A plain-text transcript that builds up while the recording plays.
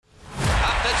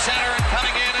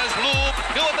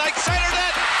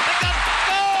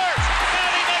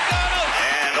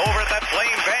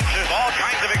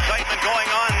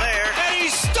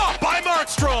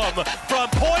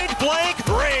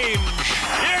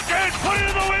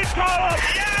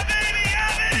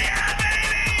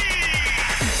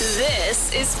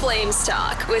This is Flames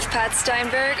Talk with Pat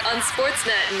Steinberg on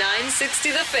Sportsnet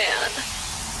 960 The Fan.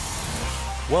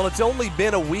 Well, it's only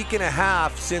been a week and a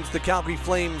half since the Calgary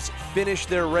Flames finished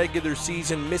their regular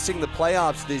season, missing the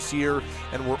playoffs this year,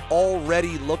 and we're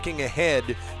already looking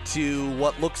ahead to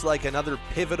what looks like another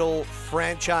pivotal,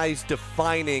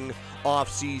 franchise-defining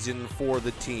offseason for the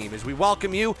team. As we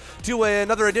welcome you to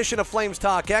another edition of Flames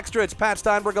Talk Extra, it's Pat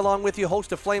Steinberg along with you,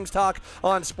 host of Flames Talk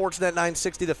on Sportsnet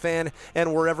 960 The Fan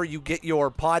and wherever you get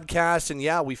your podcasts. And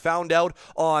yeah, we found out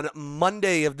on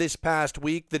Monday of this past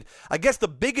week that I guess the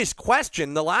biggest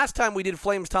question, the last time we did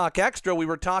Flames Talk Extra, we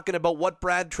were talking about what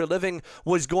Brad Treliving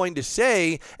was going to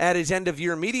say at his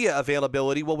end-of-year media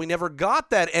availability. Well, we never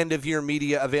got that end-of-year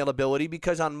media availability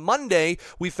because on Monday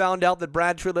we found out that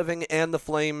Brad Treliving and the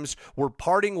Flames were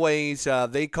parting ways.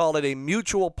 They call it a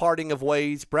mutual parting of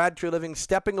ways. Brad Treliving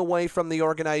stepping away from the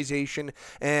organization,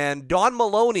 and Don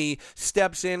Maloney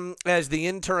steps in as the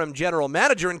interim general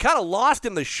manager. And kind of lost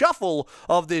in the shuffle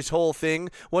of this whole thing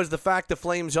was the fact the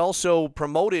Flames also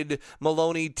promoted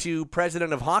Maloney to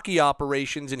president of hockey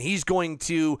operations, and he's going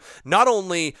to not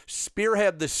only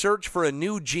spearhead the search for a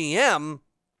new GM,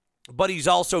 but he's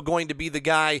also going to be the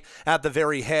guy at the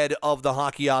very head of the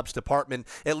hockey ops department,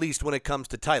 at least when it comes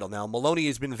to title. Now, Maloney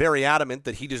has been very adamant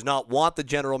that he does not want the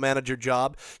general manager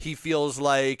job. He feels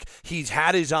like he's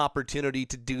had his opportunity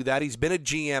to do that. He's been a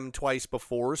GM twice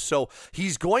before, so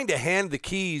he's going to hand the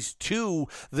keys to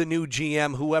the new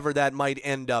GM, whoever that might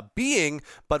end up being.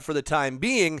 But for the time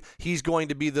being, he's going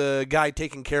to be the guy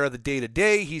taking care of the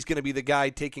day-to-day. He's going to be the guy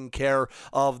taking care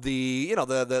of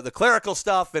the clerical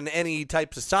stuff and any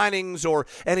types of signings or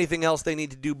anything else they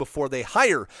need to do before they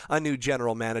hire a new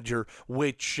general manager,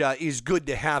 which is good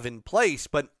to have in place.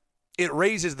 But it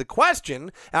raises the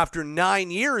question, after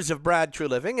 9 years of Brad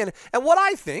Treliving, and what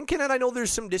I think, and I know there's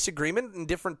some disagreement in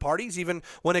different parties, even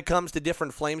when it comes to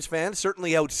different Flames fans,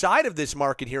 certainly outside of this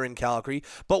market here in Calgary,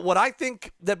 but what I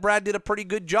think that Brad did a pretty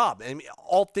good job. And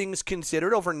all things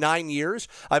considered, over 9 years,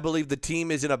 I believe the team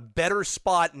is in a better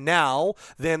spot now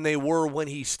than they were when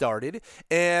he started,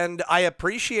 and I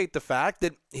appreciate the fact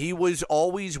that he was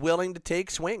always willing to take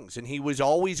swings, and he was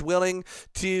always willing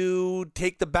to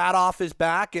take the bat off his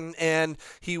back, and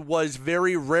he was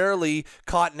very rarely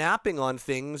caught napping on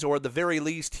things, or at the very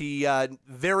least, he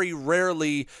very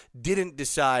rarely didn't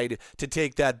decide to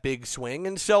take that big swing.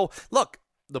 And so, look,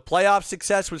 the playoff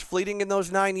success was fleeting in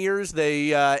those 9 years.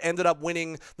 They ended up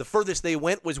winning. The furthest they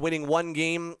went was winning one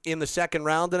game in the second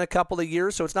round in a couple of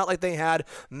years. So it's not like they had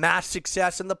mass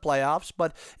success in the playoffs.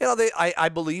 But I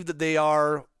believe that they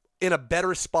are in a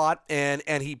better spot, and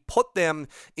he put them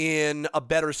in a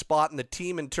better spot, and the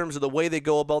team, in terms of the way they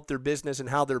go about their business and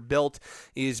how they're built,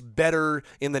 is better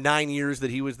in the 9 years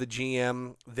that he was the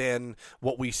GM than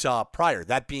what we saw prior.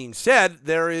 That being said,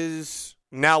 there is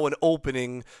now an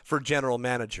opening for general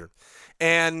manager,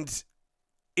 and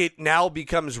it now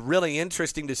becomes really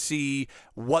interesting to see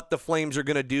what the Flames are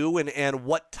going to do and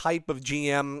what type of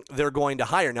GM they're going to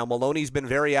hire. Now, Maloney's been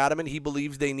very adamant. He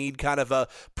believes they need kind of a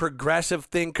progressive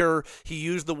thinker. He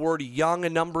used the word young a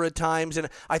number of times, and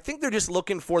I think they're just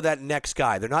looking for that next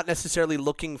guy. They're not necessarily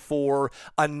looking for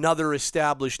another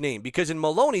established name, because in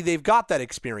Maloney, they've got that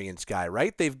experienced guy,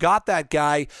 right? They've got that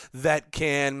guy that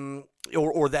can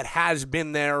or that has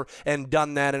been there and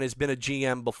done that and has been a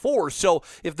GM before. So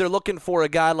if they're looking for a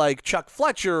guy like Chuck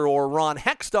Fletcher or Ron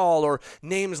Hextall or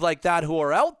names like that who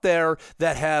are out there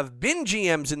that have been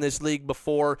GMs in this league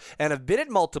before and have been at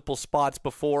multiple spots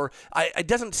before, it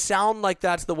doesn't sound like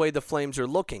that's the way the Flames are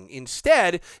looking.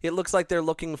 Instead, it looks like they're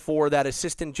looking for that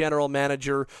assistant general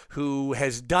manager who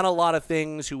has done a lot of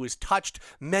things, who has touched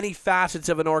many facets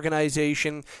of an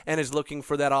organization, and is looking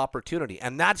for that opportunity.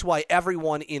 And that's why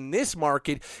everyone in this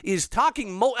market is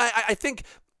talking. I think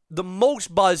the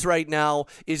most buzz right now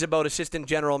is about assistant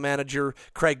general manager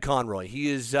Craig Conroy. He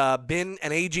has been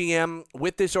an AGM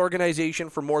with this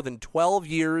organization for more than 12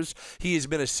 years. He has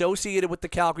been associated with the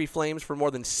Calgary Flames for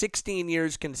more than 16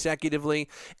 years consecutively.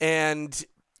 And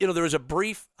there was a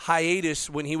brief hiatus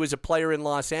when he was a player in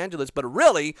Los Angeles, but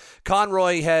really,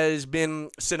 Conroy has been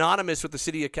synonymous with the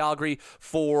city of Calgary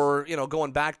for,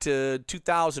 going back to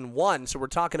 2001. So we're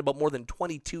talking about more than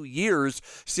 22 years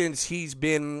since he's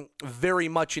been very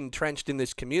much entrenched in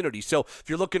this community. So if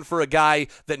you're looking for a guy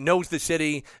that knows the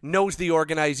city, knows the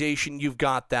organization, you've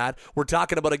got that. We're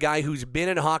talking about a guy who's been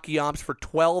in hockey ops for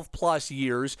 12 plus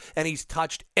years, and he's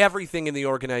touched everything in the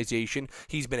organization.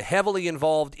 He's been heavily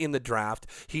involved in the draft.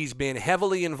 He's been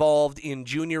heavily involved in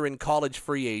junior and college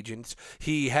free agents.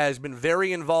 He has been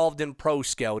very involved in pro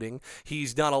scouting.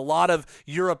 He's done a lot of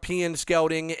European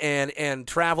scouting and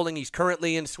traveling. He's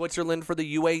currently in Switzerland for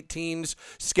the U18s,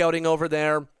 scouting over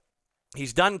there.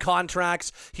 He's done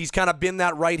contracts. He's kind of been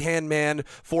that right-hand man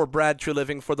for Brad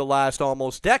Treliving for the last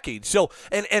almost decade. So,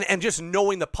 and just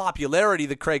knowing the popularity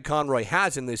that Craig Conroy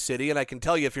has in this city, and I can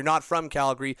tell you, if you're not from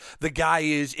Calgary, the guy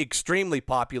is extremely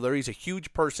popular. He's a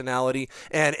huge personality,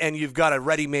 and you've got a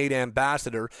ready-made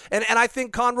ambassador. And I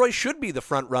think Conroy should be the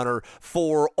front runner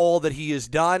for all that he has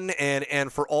done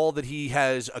and for all that he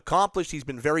has accomplished. He's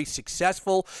been very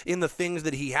successful in the things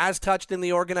that he has touched in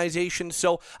the organization.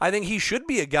 So I think he should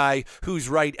be a guy who's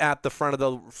right at the front of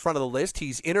the list.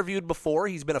 He's interviewed before.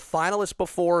 He's been a finalist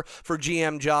before for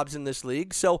GM jobs in this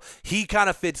league. So he kind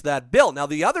of fits that bill. Now,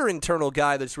 the other internal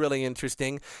guy that's really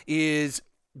interesting is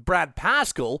Brad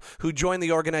Pascal, who joined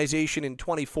the organization in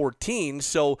 2014.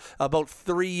 So about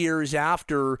 3 years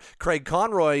after Craig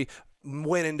Conroy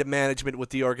went into management with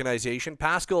the organization.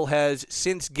 Pascal has,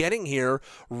 since getting here,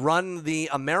 run the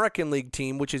American League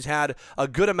team, which has had a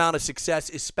good amount of success,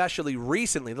 especially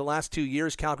recently. The last 2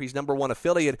 years, Calgary's number one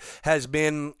affiliate has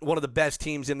been one of the best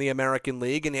teams in the American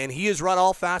League, and he has run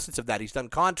all facets of that. He's done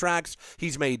contracts.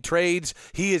 He's made trades.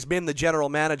 He has been the general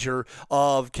manager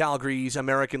of Calgary's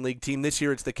American League team. This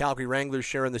year, it's the Calgary Wranglers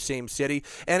sharing the same city,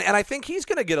 and I think he's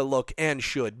going to get a look and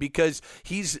should, because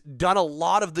he's done a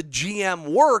lot of the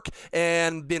GM work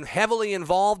and been heavily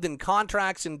involved in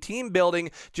contracts and team building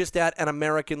just at an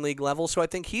American League level. So I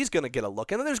think he's going to get a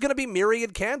look. And then there's going to be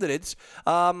myriad candidates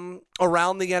around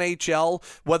the NHL,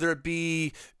 whether it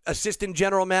be assistant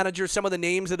general manager, some of the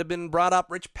names that have been brought up,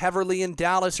 Rich Peverly in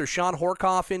Dallas or Sean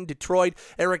Horkoff in Detroit,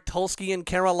 Eric Tulsky in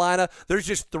Carolina. There's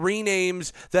just 3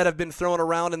 names that have been thrown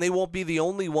around, and they won't be the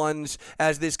only ones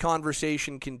as this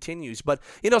conversation continues. But,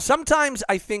 sometimes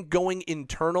I think going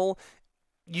internal,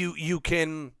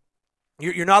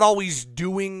 You're not always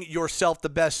doing yourself the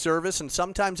best service, and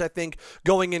sometimes I think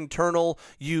going internal,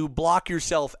 you block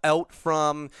yourself out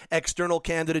from external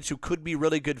candidates who could be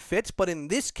really good fits. But in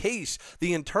this case,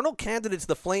 the internal candidates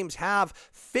the Flames have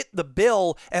fit the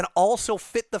bill and also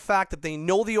fit the fact that they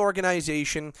know the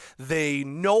organization, they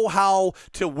know how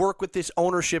to work with this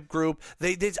ownership group.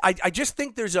 I just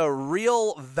think there's a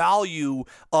real value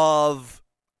of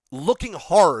looking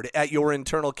hard at your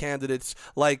internal candidates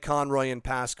like Conroy and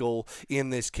Pascal in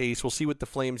this case. We'll see what the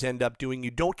Flames end up doing. You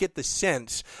don't get the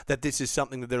sense that this is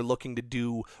something that they're looking to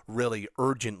do really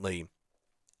urgently.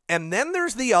 And then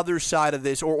there's the other side of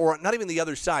this, or not even the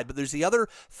other side, but there's the other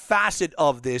facet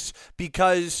of this,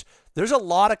 because there's a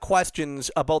lot of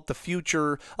questions about the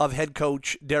future of head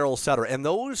coach Daryl Sutter, and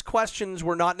those questions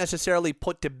were not necessarily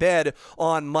put to bed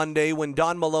on Monday when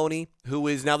Don Maloney, who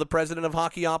is now the president of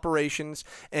hockey operations,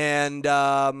 and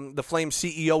the Flames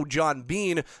CEO John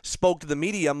Bean spoke to the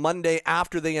media Monday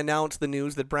after they announced the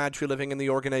news that Brad Treliving and the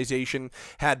organization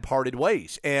had parted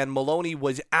ways. And Maloney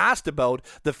was asked about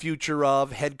the future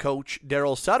of head coach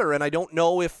Daryl Sutter, and I don't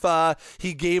know if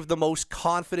he gave the most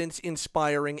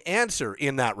confidence-inspiring answer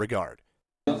in that regard.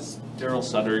 Is Daryl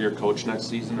Sutter your coach next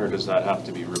season, or does that have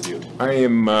to be reviewed? I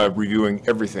am reviewing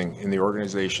everything in the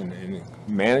organization, in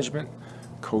management,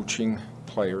 coaching,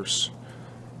 players,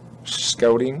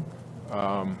 scouting,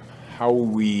 how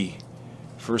we,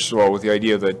 first of all, with the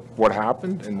idea that what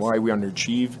happened and why we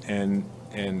underachieved,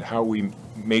 and how we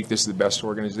make this the best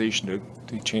organization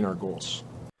to attain our goals.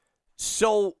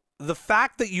 So the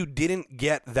fact that you didn't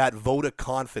get that vote of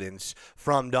confidence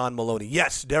from Don Maloney,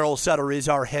 yes, Daryl Sutter is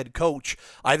our head coach,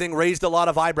 I think raised a lot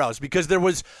of eyebrows, because there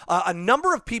was a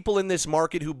number of people in this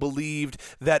market who believed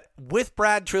that with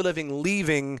Brad Treliving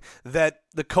leaving, that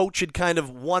the coach had kind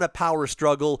of won a power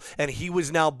struggle and he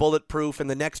was now bulletproof, and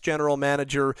the next general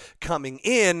manager coming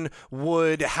in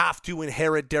would have to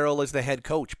inherit Daryl as the head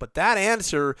coach. But that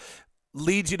answer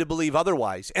leads you to believe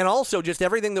otherwise. And also, just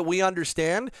everything that we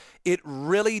understand, it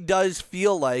really does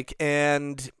feel like,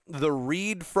 and the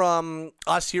read from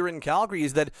us here in Calgary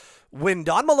is that when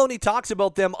Don Maloney talks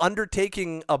about them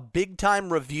undertaking a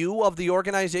big-time review of the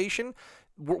organization,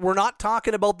 we're not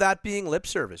talking about that being lip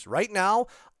service. Right now,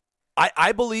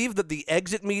 I believe that the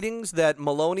exit meetings that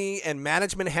Maloney and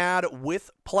management had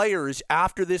with players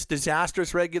after this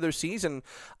disastrous regular season,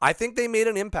 I think they made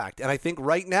an impact. And I think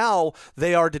right now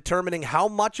they are determining how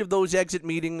much of those exit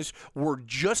meetings were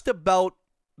just about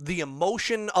the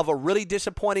emotion of a really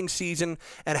disappointing season,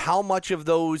 and how much of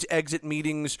those exit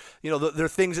meetings, they're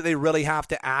things that they really have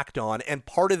to act on. And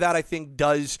part of that, I think,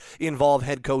 does involve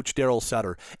head coach Daryl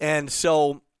Sutter. And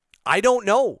so I don't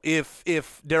know if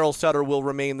Daryl Sutter will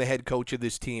remain the head coach of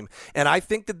this team. And I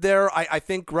think that I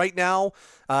think right now,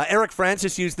 Eric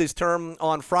Francis used this term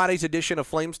on Friday's edition of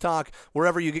Flames Talk,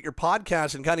 wherever you get your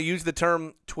podcast, and kind of used the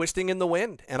term twisting in the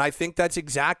wind. And I think that's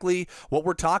exactly what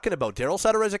we're talking about. Daryl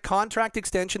Sutter has a contract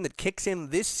extension that kicks in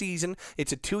this season.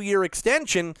 It's a 2-year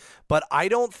extension, but I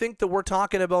don't think that we're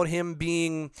talking about him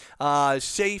being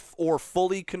safe or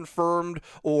fully confirmed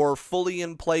or fully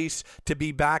in place to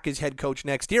be back as head coach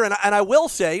next year. And I will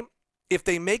say, if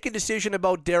they make a decision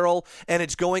about Daryl and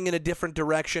it's going in a different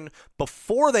direction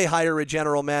before they hire a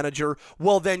general manager,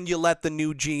 well, then you let the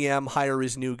new GM hire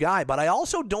his new guy. But I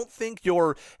also don't think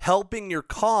you're helping your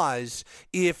cause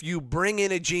if you bring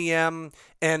in a GM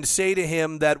and say to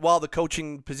him that, well, the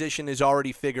coaching position is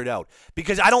already figured out.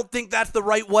 Because I don't think that's the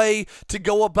right way to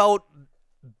go about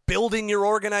building your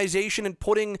organization and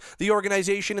putting the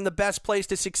organization in the best place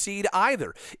to succeed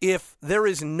either. If there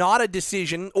is not a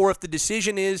decision, or if the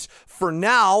decision is, for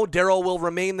now, Daryl will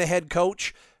remain the head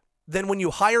coach, then when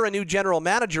you hire a new general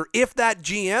manager, if that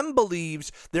GM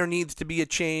believes there needs to be a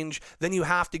change, then you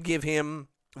have to give him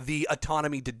the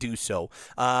autonomy to do so.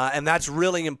 And that's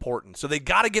really important. So they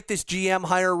got to get this GM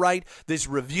hire right. This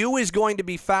review is going to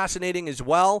be fascinating as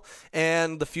well.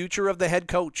 And the future of the head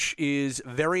coach is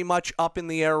very much up in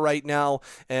the air right now.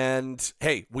 And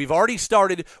hey, we've already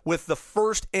started with the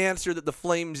first answer that the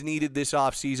Flames needed this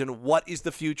offseason. What is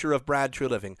the future of Brad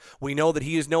Treliving? We know that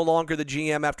he is no longer the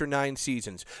GM after 9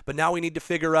 seasons. But now we need to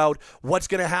figure out what's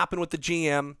going to happen with the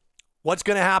GM. What's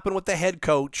going to happen with the head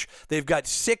coach? They've got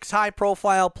 6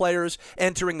 high-profile players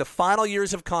entering the final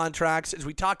years of contracts. As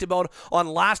we talked about on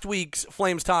last week's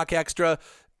Flames Talk Extra,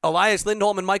 Elias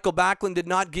Lindholm and Michael Backlund did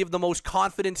not give the most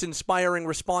confidence-inspiring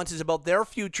responses about their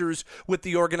futures with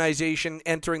the organization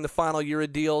entering the final year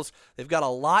of deals. They've got a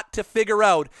lot to figure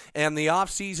out, and the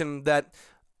offseason that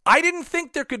I didn't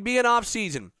think there could be an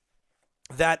offseason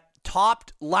that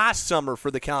topped last summer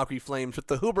for the Calgary Flames with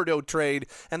the Huberdeau trade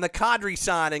and the Kadri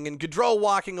signing and Gaudreau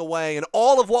walking away and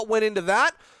all of what went into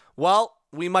that. Well,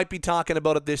 we might be talking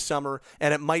about it this summer,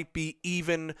 and it might be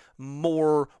even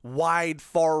more wide,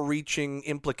 far-reaching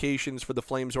implications for the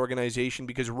Flames organization,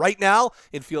 because right now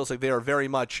it feels like they are very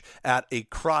much at a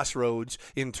crossroads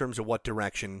in terms of what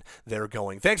direction they're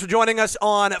going. Thanks for joining us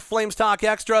on Flames Talk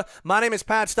Extra. My name is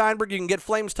Pat Steinberg. You can get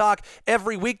Flames Talk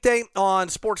every weekday on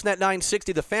Sportsnet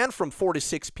 960 The Fan from 4 to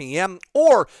 6 p.m.,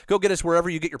 or go get us wherever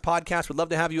you get your podcasts. We'd love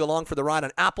to have you along for the ride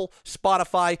on Apple,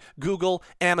 Spotify, Google,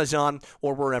 Amazon,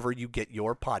 or wherever you get your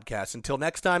podcast. Until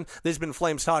next time, this has been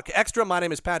Flames Talk Extra. My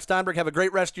name is Pat Steinberg. Have a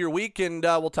great rest of your week, and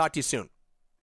we'll talk to you soon.